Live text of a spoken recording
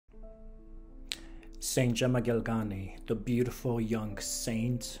Saint Gemma Galgani, the beautiful young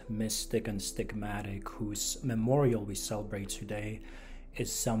saint, mystic and stigmatic, whose memorial we celebrate today,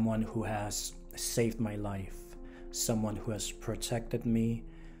 is someone who has saved my life, someone who has protected me,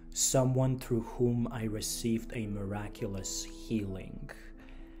 someone through whom I received a miraculous healing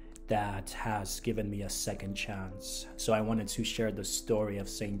that has given me a second chance. So I wanted to share the story of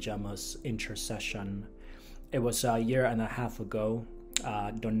Saint Gemma's intercession. It was a year and a half ago.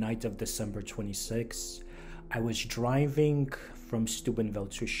 The night of December 26th, I was driving from Steubenville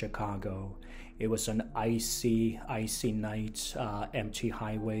to Chicago. It was an icy night, empty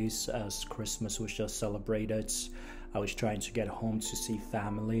highways as Christmas was just celebrated. I was trying to get home to see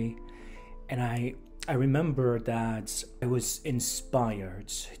family. And I remember that I was inspired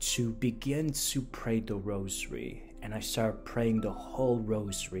to begin to pray the rosary. And I started praying the whole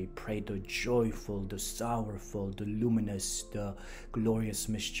rosary, prayed the joyful, the sorrowful, the luminous, the glorious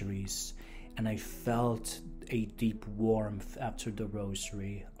mysteries. And I felt a deep warmth after the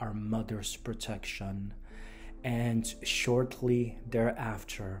rosary, our mother's protection. And shortly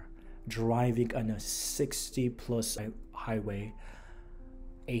thereafter, driving on a 60+ highway,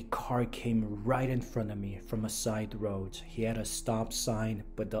 a car came right in front of me from a side road. He had a stop sign,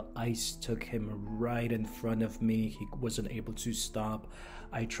 but the ice took him right in front of me. He wasn't able to stop.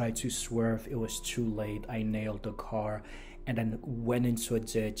 I tried to swerve. It was too late. I nailed the car and then went into a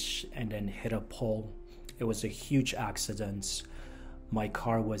ditch and then hit a pole. It was a huge accident. My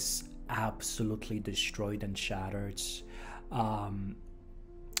car was absolutely destroyed and shattered.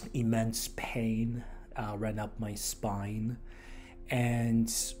 Immense pain ran up my spine. And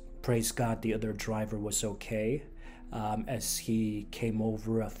praise God, the other driver was okay, as he came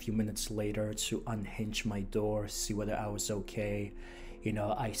over a few minutes later to unhinge my door, see whether I was okay.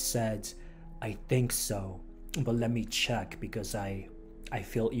 I said, I think so, but let me check because I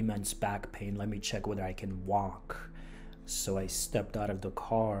feel immense back pain. Let me check whether I can walk. So I stepped out of the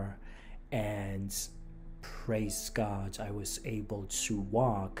car and praise God, I was able to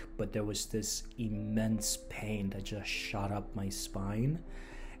walk, but there was this immense pain that just shot up my spine.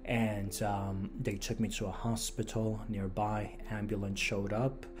 And they took me to a hospital nearby. Ambulance showed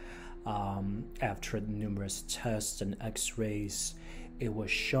up. After numerous tests and x-rays, it was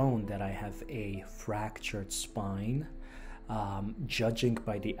shown that I have a fractured spine. Judging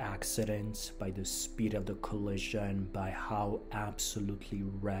by the accident, by the speed of the collision, by how absolutely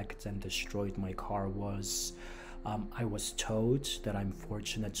wrecked and destroyed my car was, I was told that I'm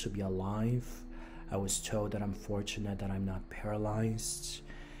fortunate to be alive. I was told that I'm fortunate that I'm not paralyzed.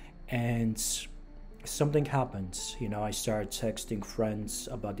 And something happened. I started texting friends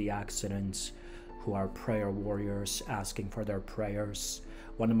about the accident who are prayer warriors, asking for their prayers.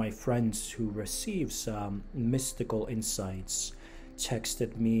 One of my friends who receives mystical insights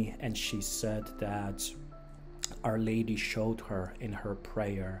texted me, and she said that Our Lady showed her in her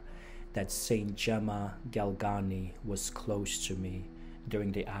prayer that Saint Gemma Galgani was close to me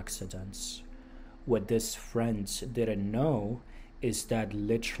during the accidents. What this friend didn't know is that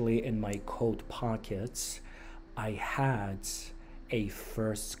literally in my coat pockets, I had a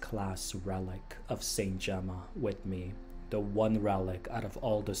first-class relic of Saint Gemma with me. The one relic out of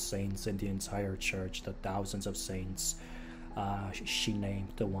all the saints in the entire church, the thousands of saints, she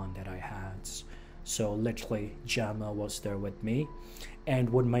named the one that I had. So literally, Gemma was there with me. And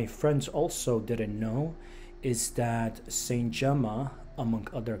what my friends also didn't know is that Saint Gemma, among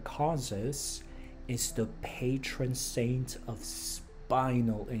other causes, is the patron saint of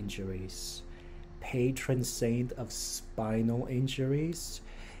spinal injuries. Patron saint of spinal injuries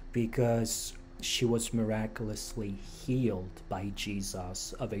because she was miraculously healed by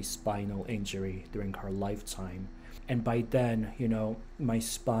Jesus of a spinal injury during her lifetime. And by then, my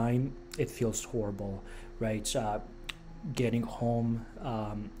spine, it feels horrible, right? Getting home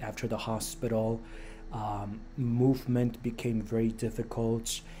after the hospital, movement became very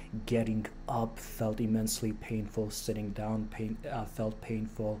difficult. Getting up felt immensely painful. Sitting down felt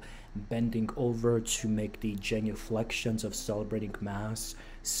painful. Bending over to make the genuflections of celebrating Mass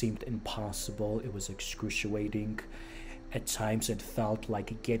seemed impossible. It was excruciating. At times it felt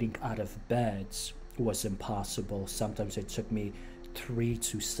like getting out of bed was impossible. Sometimes it took me 3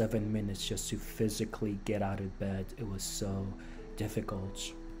 to 7 minutes just to physically get out of bed. It was so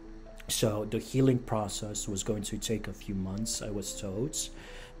difficult. So the healing process was going to take a few months, I was told.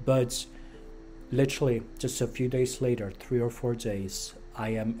 But literally just a few days later, 3 or 4 days, I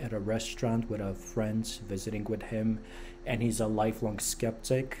am at a restaurant with a friend, visiting with him, and he's a lifelong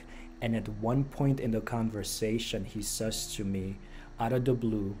skeptic. And at one point in the conversation, he says to me, out of the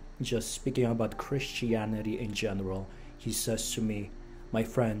blue, just speaking about Christianity in general, he says to me, my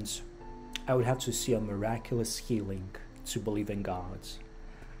friends, I would have to see a miraculous healing to believe in God.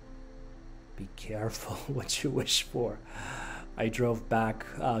 Be careful what you wish for. I drove back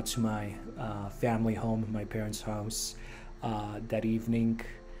to my family home, my parents' house, that evening.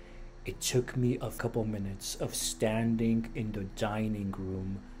 It took me a couple minutes of standing in the dining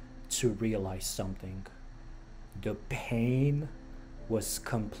room to realize something. The pain was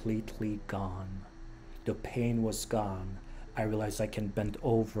completely gone. The pain was gone. I realized I can bend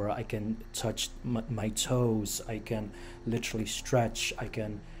over, I can touch my toes, I can literally stretch, I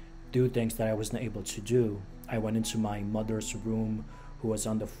can do things that I wasn't able to do. I went into my mother's room, who was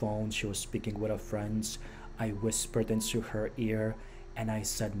on the phone. She was speaking with her friends. I whispered into her ear and I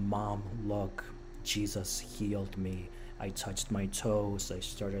said, "Mom, look, Jesus healed me." I touched my toes. I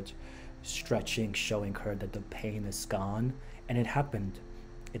started stretching, showing her that the pain is gone. And it happened.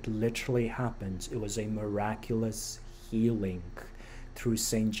 It literally happened. It was a miraculous healing through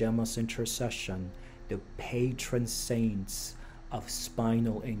Saint Gemma's intercession, the patron saint of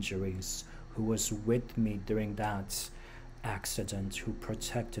spinal injuries, who was with me during that accident, who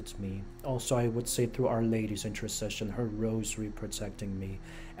protected me. Also, I would say through Our Lady's intercession, her rosary protecting me.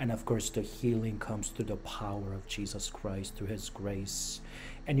 And of course, the healing comes through the power of Jesus Christ, through his grace.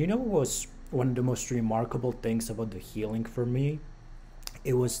 And you know what was one of the most remarkable things about the healing for me?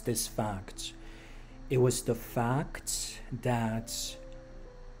 It was this fact. It was the fact that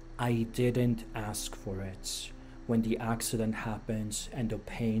I didn't ask for it. When the accident happened and the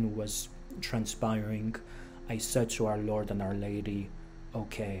pain was transpiring, I said to our Lord and Our Lady,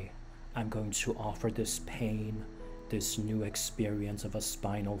 okay, I'm going to offer this pain, this new experience of a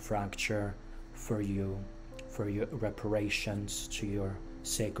spinal fracture for you, for your reparations to your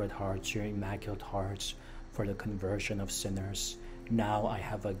Sacred Heart, to your Immaculate Heart, for the conversion of sinners. Now I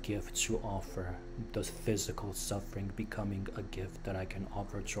have a gift to offer, the physical suffering becoming a gift that I can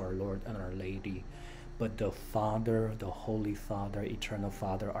offer to our Lord and Our Lady. But the Father, the Holy Father, Eternal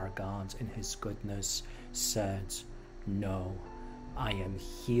Father, our God, in his goodness, said, no, I am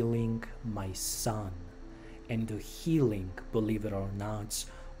healing my son. And the healing, believe it or not,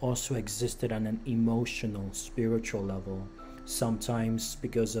 also existed on an emotional, spiritual level. Sometimes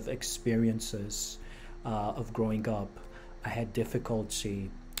because of experiences of growing up, I had difficulty,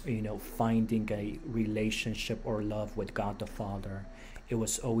 finding a relationship or love with God the Father. It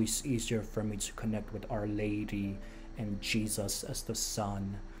was always easier for me to connect with Our Lady and Jesus as the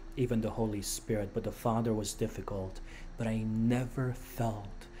Son, even the Holy Spirit, but the Father was difficult. But I never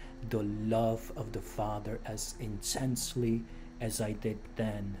felt the love of the Father as intensely as I did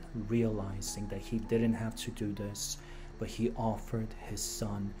then, realizing that he didn't have to do this, but he offered his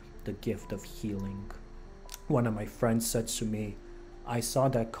Son the gift of healing. One of my friends said to me, I saw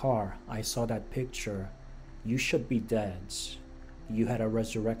that car, I saw that picture, you should be dead. You had a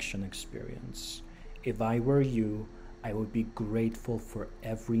resurrection experience. If I were you, I would be grateful for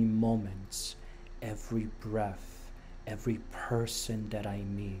every moment, every breath, every person that I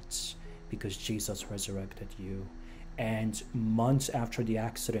meet, because Jesus resurrected you. And months after the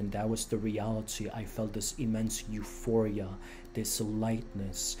accident, that was the reality. I felt this immense euphoria, this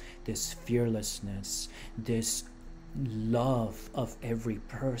lightness, this fearlessness, this love of every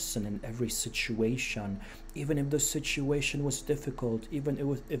person and every situation. Even if the situation was difficult,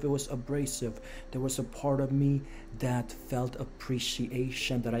 even if it was abrasive, there was a part of me that felt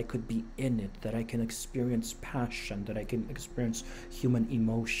appreciation, that I could be in it, that I can experience passion, that I can experience human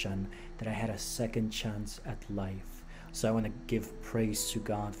emotion, that I had a second chance at life. So I want to give praise to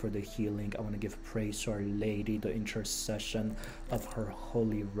God for the healing. I want to give praise to Our Lady, the intercession of her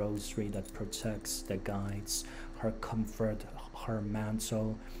holy rosary that protects, that guides, her comfort, her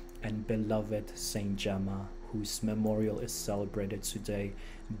mantle, and beloved Saint Gemma, whose memorial is celebrated today.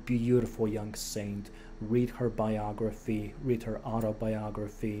 Beautiful young saint. Read her biography, read her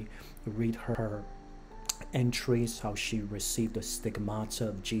autobiography, read her entries, how she received the stigmata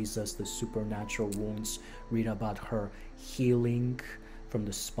of Jesus, the supernatural wounds. Read about her healing from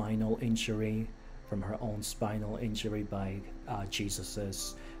the spinal injury, from her own spinal injury by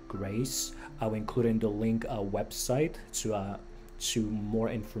Jesus's grace. I'll include in the link a website to more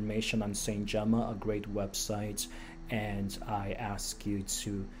information on Saint Gemma, a great website, and I ask you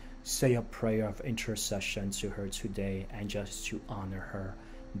to say a prayer of intercession to her today and just to honor her.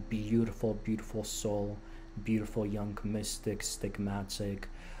 Beautiful, beautiful soul, beautiful young mystic, stigmatic,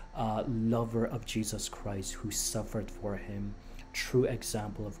 lover of Jesus Christ who suffered for him, true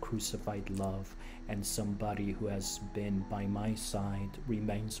example of crucified love, and somebody who has been by my side,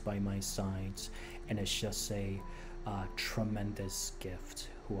 remains by my side, and is just a tremendous gift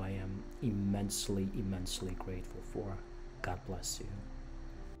who I am immensely, immensely grateful for. God bless you.